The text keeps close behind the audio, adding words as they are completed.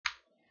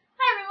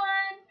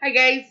Hi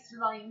guys.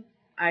 Volume.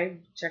 I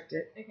checked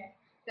it. Okay.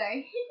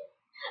 Sorry.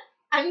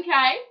 I'm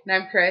Kai. And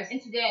I'm Chris.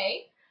 And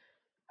today,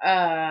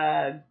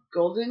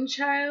 Golden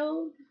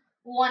Child.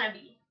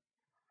 Wannabe.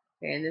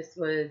 Okay, and this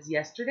was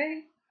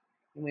yesterday,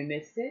 and we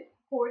missed it.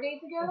 4 days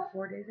ago. Oh,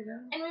 4 days ago.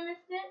 And we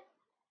missed it.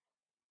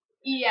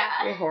 Yeah.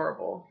 We're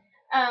horrible.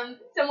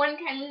 Someone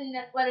kindly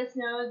let us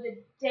know the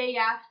day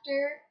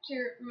after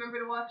to remember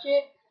to watch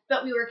it,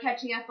 but we were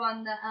catching up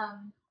on the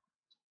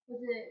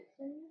was it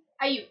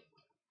IU?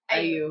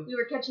 IU. We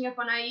were catching up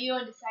on IU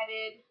and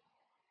decided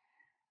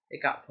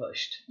It got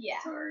pushed. Yeah.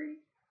 Sorry.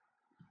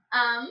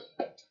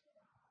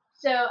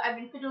 So I've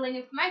been fiddling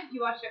with the mic. If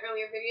you watched the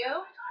earlier video.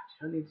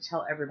 I don't need to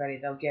tell everybody;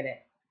 they'll get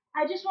it.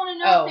 I just want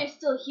to know if they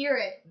still hear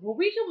it. Well,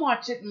 we can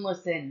watch it and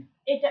listen.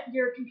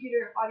 Your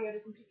computer audio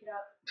doesn't pick it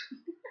up.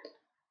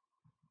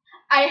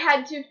 I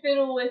had to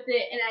fiddle with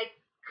it, and I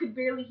could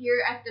barely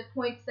hear at the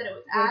points that it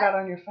was What at.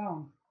 about on your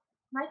phone?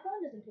 My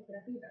phone doesn't pick it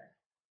up either.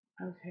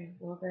 Okay,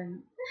 well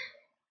then.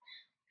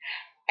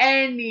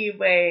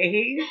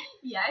 Anyway.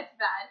 Yeah, it's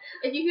bad.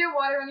 If you hear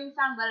water running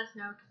sound, let us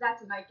know, because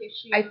that's a mic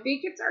issue. I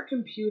think it's our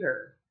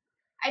computer.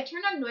 I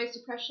turned on noise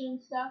suppression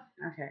and stuff.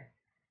 Okay.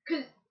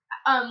 Because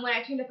when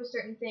I turned up a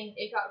certain thing,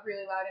 it got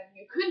really loud, and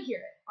you could hear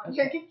it on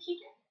your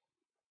computer.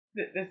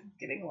 This is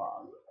getting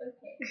long.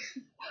 Okay.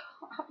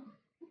 Stop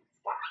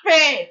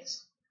it!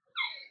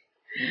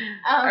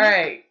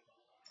 Alright.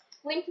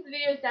 Link to the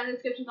video is down in the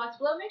description box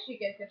below. Make sure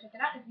you guys go check it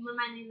out. If you wouldn't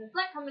mind leaving a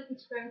like, comment, and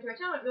subscribing to our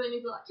channel, it really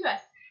means a lot to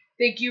us.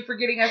 Thank you for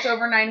getting us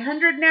over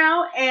 900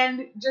 now.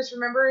 And just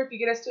remember, if you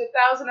get us to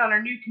 1,000 on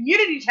our new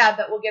community tab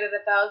that we'll get at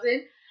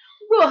 1,000,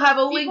 we'll have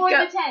a link before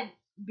the 10th.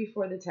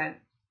 Before the 10th.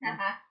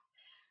 Uh-huh.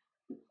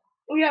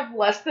 We have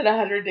less than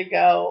 100 to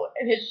go,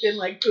 and it's been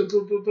like boom,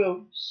 boom, boom,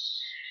 boom.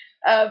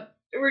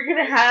 We're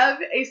going to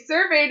have a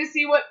survey to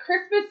see what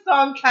Christmas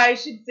song Kai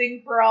should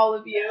sing for all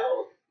of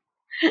you.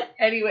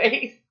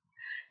 Anyways,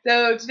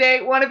 so today,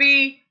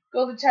 Wannabe,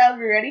 Golden Child,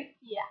 are you ready?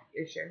 Yeah.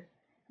 You're sure?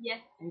 Yes.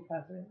 Are you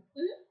positive?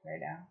 Mm-hmm. Right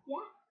now?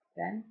 Yeah.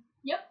 Then?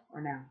 Yep.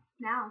 Or now?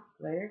 Now.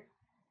 Later?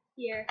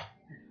 Here.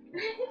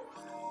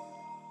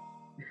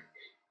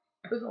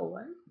 That was all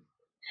what?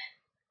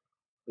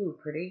 Ooh,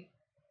 pretty.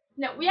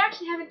 No, we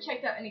actually haven't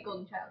checked out any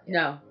Golden Child yet.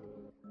 No.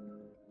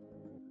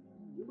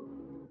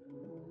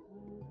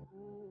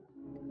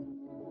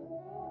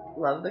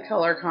 Love the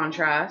color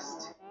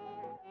contrast.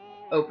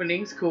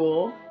 Opening's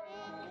cool.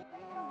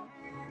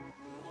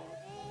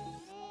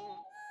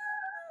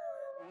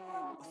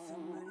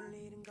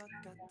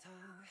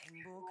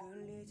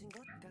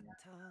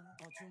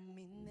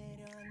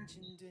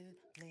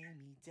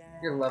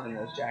 You're loving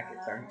those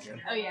jackets, aren't you?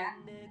 Oh yeah.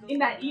 In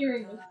that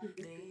earring was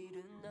super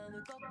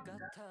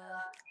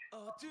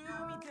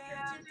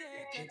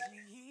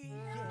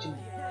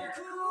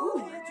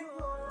Ooh.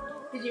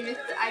 Did you miss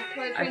the eye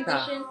color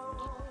transition?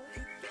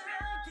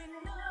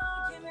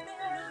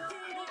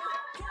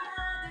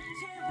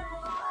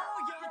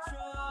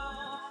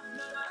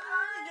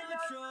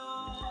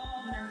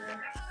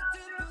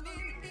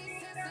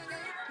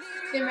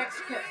 They might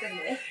cut from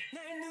this.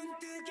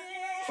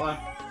 What?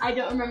 I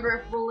don't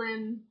remember if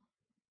Woolliment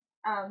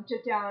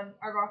took down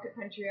our Rocket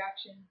Punch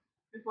reaction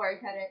before I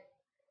cut it.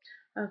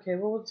 Okay,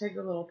 well, we'll take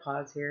a little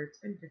pause here. It's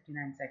been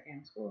 59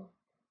 seconds. Cool.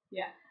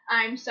 Yeah.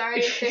 I'm sorry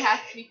if they have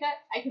to be cut.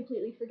 I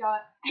completely forgot.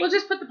 We'll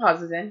just put the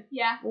pauses in.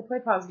 Yeah. We'll play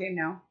pause game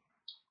now.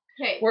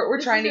 Okay. We're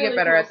trying to get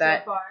better at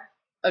that. So far.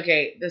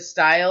 Okay, the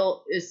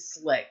style is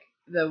slick.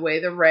 The way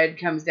the red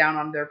comes down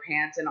on their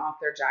pants and off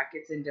their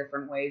jackets in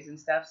different ways and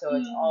stuff, so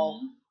it's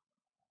all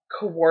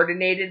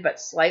coordinated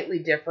but slightly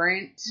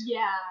different.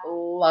 Yeah.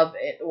 Love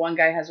it. One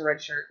guy has a red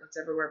shirt. Let's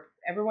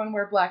everyone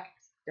wear black.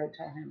 Don't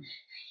tell him.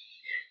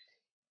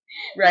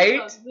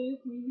 Right?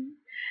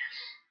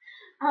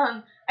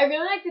 I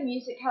really like the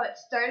music, how it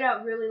started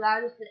out really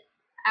loud with the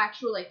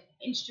actual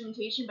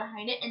instrumentation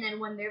behind it, and then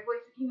when their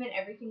voices came in,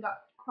 everything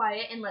got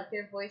quiet and let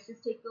their voices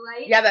take the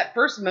light. Yeah, that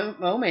first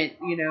moment,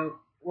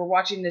 we're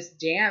watching this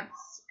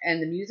dance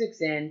and the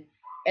music's in,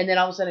 and then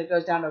all of a sudden it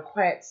goes down to a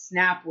quiet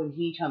snap when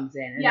he comes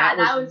in, and that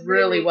was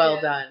really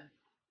well done.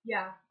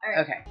 Yeah. All right.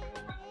 Okay.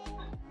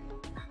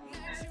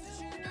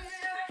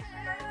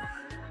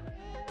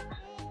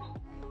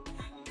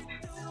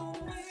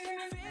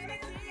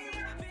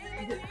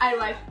 I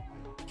like.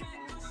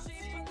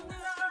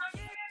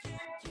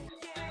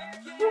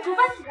 Go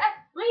back to that.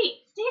 Wait,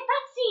 stay at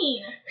that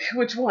scene.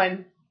 Which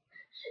one?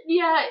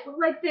 Yeah,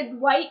 like the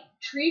white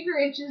tree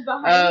branches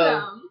behind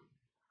them.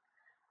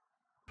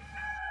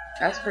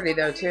 That's pretty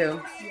though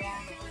too. Yeah.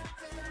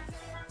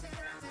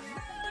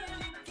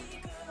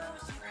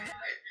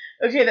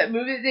 Okay, the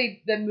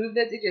move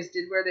that they just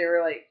did where they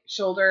were like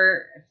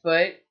shoulder and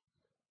foot.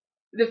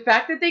 The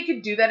fact that they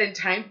could do that in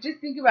time. Just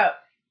think about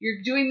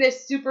you're doing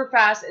this super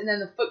fast and then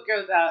the foot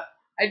goes out.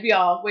 I'd be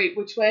all, wait,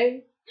 which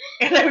way?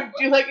 And I would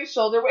do like a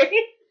shoulder wave.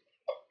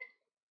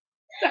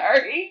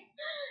 Sorry.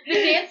 The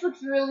dance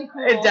looks really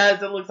cool. It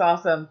does. It looks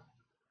awesome.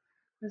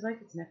 It's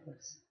like its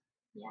necklace.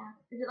 Yeah.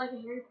 Is it like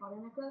a Harry Potter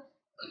necklace?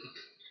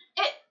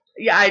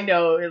 Yeah, I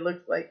know. It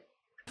looks like.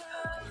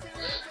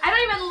 I don't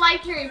even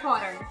like Harry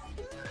Potter.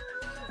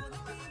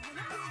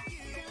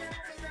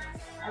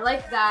 I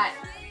like that.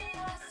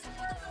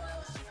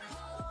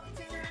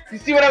 You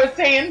see what I was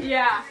saying?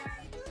 Yeah.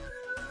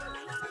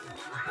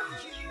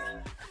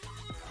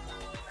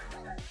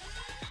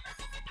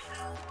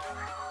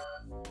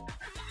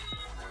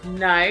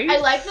 Nice. I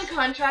like the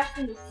contrast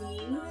in the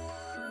scene.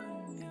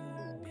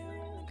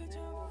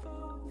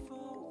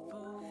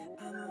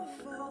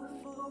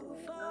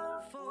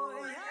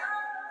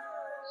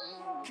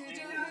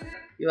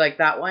 You like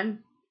that one?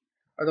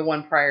 Or the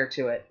one prior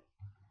to it?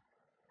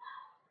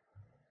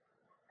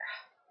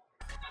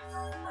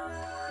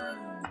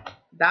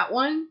 That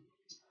one?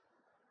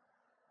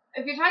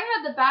 If you're talking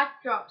about the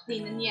backdrop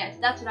scene, then yes,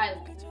 that's what I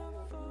like.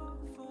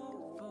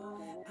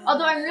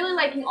 Although I'm really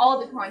liking all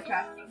the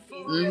contrasting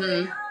scenes.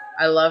 Really.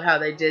 I love how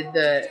they did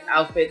the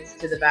outfits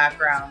to the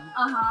background.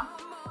 Uh-huh.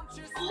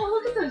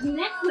 Oh, look at those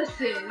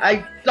necklaces.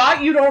 I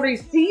thought you'd already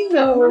seen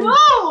those.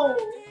 No!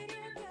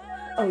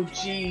 Oh,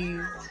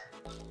 jeez.